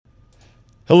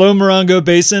Hello, Morongo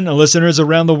Basin and listeners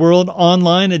around the world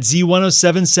online at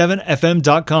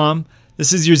Z107.7fm.com.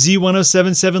 This is your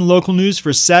Z107.7 local news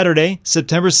for Saturday,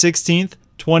 September 16th,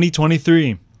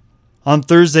 2023. On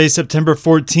Thursday, September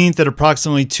 14th at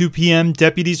approximately 2 p.m.,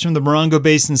 deputies from the Morongo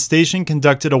Basin Station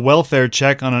conducted a welfare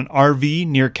check on an RV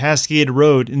near Cascade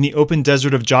Road in the open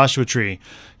desert of Joshua Tree.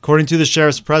 According to the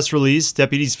sheriff's press release,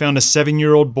 deputies found a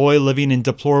 7-year-old boy living in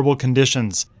deplorable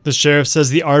conditions. The sheriff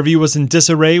says the RV was in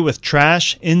disarray with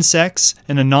trash, insects,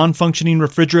 and a non-functioning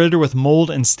refrigerator with mold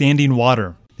and standing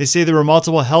water. They say there were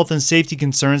multiple health and safety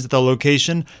concerns at the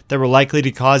location that were likely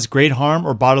to cause great harm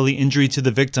or bodily injury to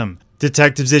the victim.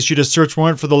 Detectives issued a search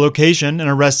warrant for the location and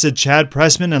arrested Chad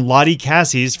Pressman and Lottie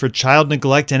Cassis for child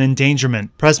neglect and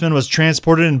endangerment. Pressman was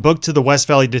transported and booked to the West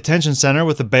Valley Detention Center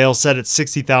with a bail set at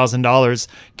 $60,000.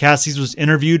 Cassis was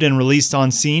interviewed and released on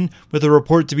scene with a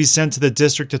report to be sent to the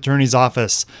district attorney's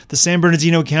office. The San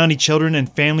Bernardino County Children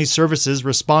and Family Services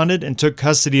responded and took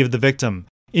custody of the victim.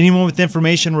 Anyone with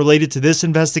information related to this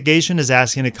investigation is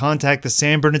asking to contact the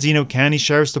San Bernardino County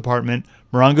Sheriff's Department,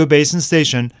 Morongo Basin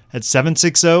Station at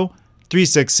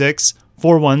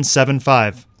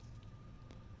 760-366-4175.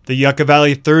 The Yucca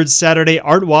Valley Third Saturday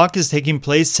Art Walk is taking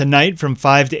place tonight from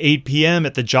 5 to 8 p.m.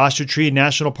 at the Joshua Tree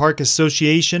National Park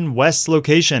Association West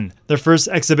location. Their first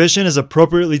exhibition is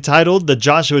appropriately titled The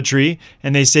Joshua Tree,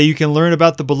 and they say you can learn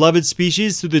about the beloved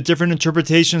species through the different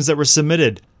interpretations that were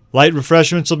submitted. Light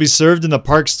refreshments will be served and the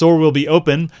park store will be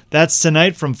open. That's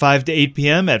tonight from 5 to 8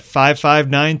 p.m. at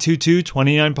 55922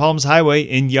 29 Palms Highway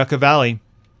in Yucca Valley.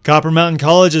 Copper Mountain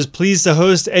College is pleased to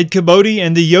host Ed Cabody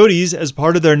and the Yodis as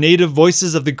part of their Native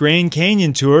Voices of the Grand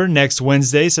Canyon Tour next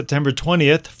Wednesday, September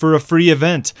 20th, for a free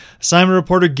event. Assignment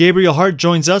reporter Gabriel Hart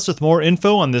joins us with more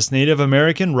info on this Native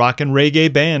American rock and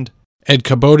reggae band. Ed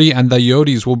Cabody and the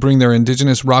Yodis will bring their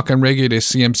indigenous rock and reggae to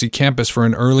CMC campus for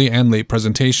an early and late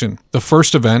presentation. The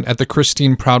first event at the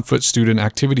Christine Proudfoot Student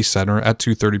Activity Center at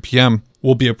 2:30 p.m.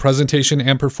 will be a presentation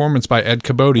and performance by Ed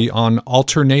Cabody on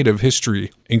alternative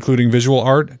history, including visual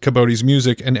art, Cabody's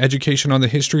music, and education on the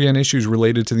history and issues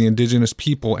related to the indigenous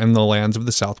people and the lands of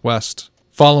the Southwest.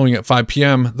 Following at 5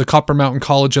 p.m., the Copper Mountain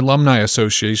College Alumni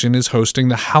Association is hosting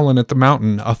the Howlin' at the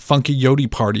Mountain, a funky Yodi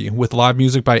party with live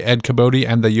music by Ed Cabody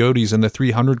and the Yodis in the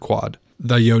 300 Quad.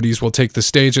 The Yodis will take the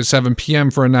stage at 7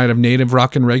 p.m. for a night of native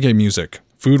rock and reggae music.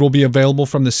 Food will be available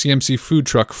from the CMC food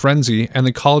truck Frenzy and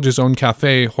the college's own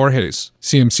cafe, Jorge's.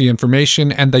 CMC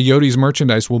information and the Yodis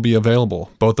merchandise will be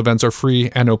available. Both events are free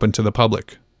and open to the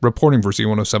public. Reporting for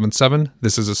Z107.7,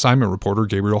 this is assignment reporter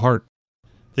Gabriel Hart.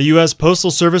 The U.S.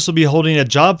 Postal Service will be holding a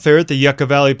job fair at the Yucca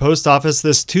Valley Post Office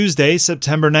this Tuesday,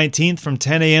 September 19th from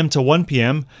 10 a.m. to 1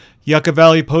 p.m. Yucca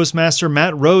Valley Postmaster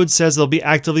Matt Rhodes says they'll be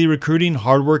actively recruiting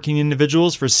hardworking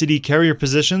individuals for city carrier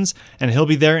positions, and he'll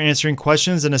be there answering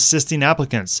questions and assisting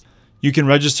applicants. You can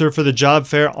register for the job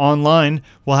fair online.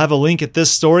 We'll have a link at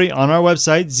this story on our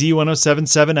website,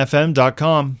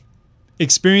 z107.7fm.com.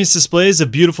 Experience displays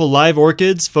of beautiful live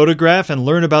orchids, photograph, and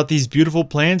learn about these beautiful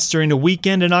plants during a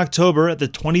weekend in October at the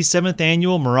 27th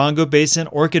Annual Morongo Basin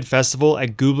Orchid Festival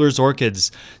at Goobler's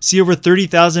Orchids. See over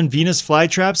 30,000 Venus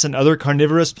flytraps and other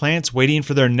carnivorous plants waiting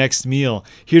for their next meal.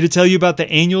 Here to tell you about the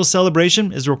annual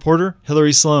celebration is reporter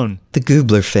Hillary Sloan. The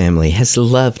Goobler family has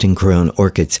loved and grown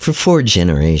orchids for 4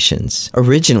 generations.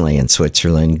 Originally in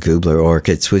Switzerland, Goobler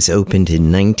Orchids was opened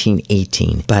in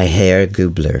 1918 by Herr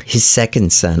Goobler. His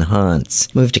second son, Hans,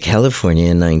 moved to California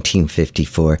in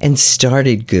 1954 and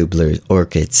started Goobler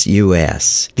Orchids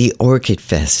US. The Orchid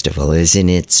Festival is in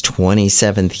its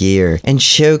 27th year and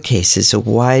showcases a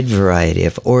wide variety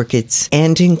of orchids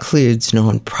and includes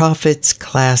nonprofits,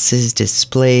 classes,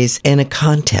 displays, and a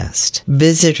contest.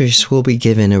 Visitors will be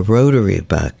given a Rotary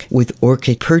buck with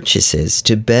orchid purchases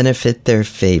to benefit their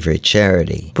favorite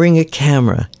charity. Bring a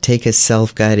camera, take a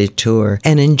self-guided tour,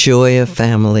 and enjoy a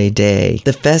family day.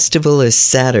 The festival is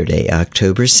Saturday,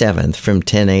 October 7th from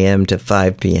 10 a.m. to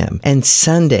 5 p.m. and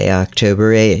Sunday,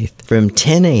 October 8th from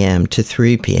 10 a.m. to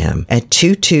 3 p.m. at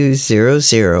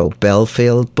 2200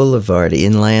 Belfield Boulevard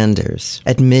in Landers.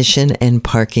 Admission and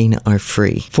parking are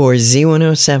free. For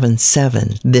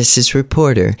Z107.7, this is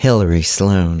reporter Hillary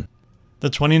Sloan. The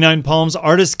 29 Palms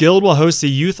Artists Guild will host a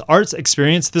youth arts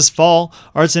experience this fall.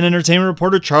 Arts and entertainment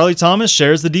reporter Charlie Thomas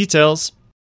shares the details.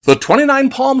 The 29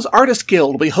 Palms Artists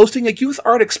Guild will be hosting a youth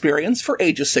art experience for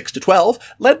ages 6 to 12,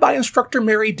 led by instructor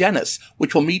Mary Dennis,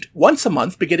 which will meet once a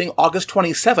month beginning August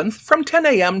 27th from 10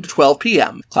 a.m. to 12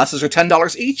 p.m. Classes are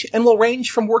 $10 each and will range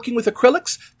from working with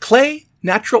acrylics, clay,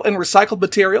 natural and recycled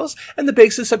materials, and the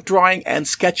basis of drawing and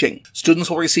sketching. Students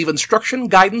will receive instruction,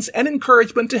 guidance, and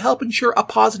encouragement to help ensure a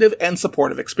positive and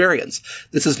supportive experience.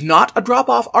 This is not a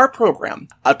drop-off art program.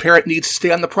 A parent needs to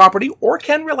stay on the property or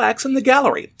can relax in the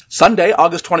gallery. Sunday,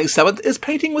 August 27th, is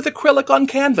painting with acrylic on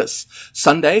canvas.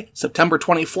 Sunday, September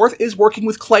 24th, is working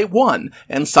with Clay 1,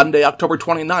 and Sunday, October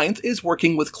 29th, is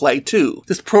working with Clay 2.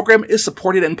 This program is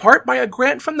supported in part by a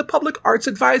grant from the Public Arts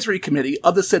Advisory Committee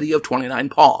of the City of 29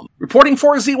 Palm. Reporting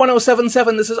for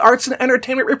Z107.7, this is Arts and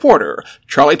Entertainment reporter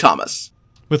Charlie Thomas.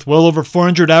 With well over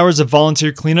 400 hours of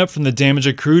volunteer cleanup from the damage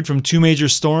accrued from two major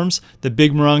storms, the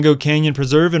Big Morongo Canyon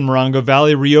Preserve in Morongo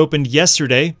Valley reopened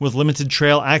yesterday with limited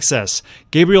trail access.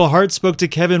 Gabriel Hart spoke to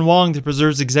Kevin Wong, the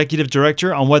preserve's executive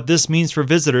director, on what this means for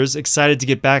visitors excited to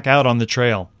get back out on the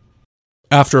trail.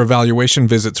 After evaluation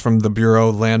visits from the Bureau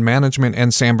of Land Management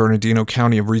and San Bernardino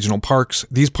County of Regional Parks,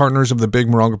 these partners of the Big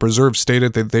Morongo Preserve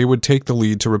stated that they would take the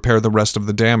lead to repair the rest of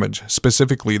the damage,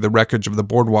 specifically the wreckage of the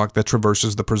boardwalk that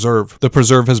traverses the preserve. The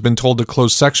preserve has been told to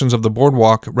close sections of the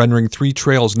boardwalk, rendering 3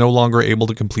 trails no longer able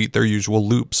to complete their usual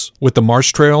loops. With the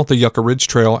Marsh Trail, the Yucca Ridge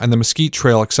Trail, and the Mesquite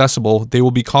Trail accessible, they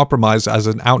will be compromised as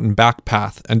an out-and-back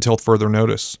path until further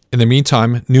notice. In the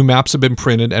meantime, new maps have been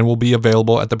printed and will be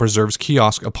available at the preserve's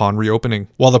kiosk upon reopening.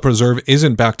 While the preserve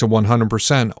isn't back to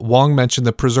 100%, Wong mentioned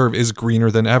the preserve is greener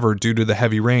than ever due to the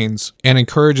heavy rains, and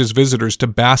encourages visitors to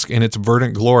bask in its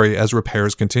verdant glory as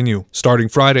repairs continue. Starting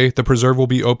Friday, the preserve will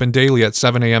be open daily at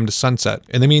 7 a.m. to sunset.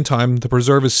 In the meantime, the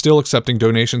preserve is still accepting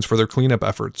donations for their cleanup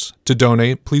efforts. To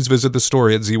donate, please visit the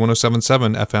story at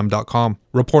Z107.7fm.com.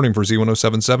 Reporting for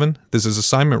Z107.7, this is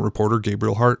assignment reporter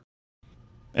Gabriel Hart.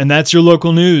 And that's your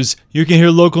local news. You can hear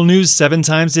local news 7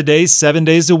 times a day, 7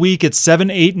 days a week at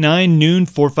 7, 8, 9, noon,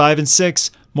 4, 5, and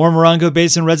 6. More Morongo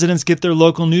Basin residents get their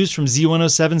local news from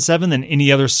Z107.7 than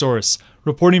any other source.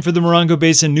 Reporting for the Morongo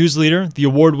Basin News Leader, the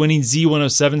award-winning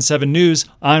Z107.7 News,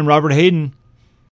 I'm Robert Hayden.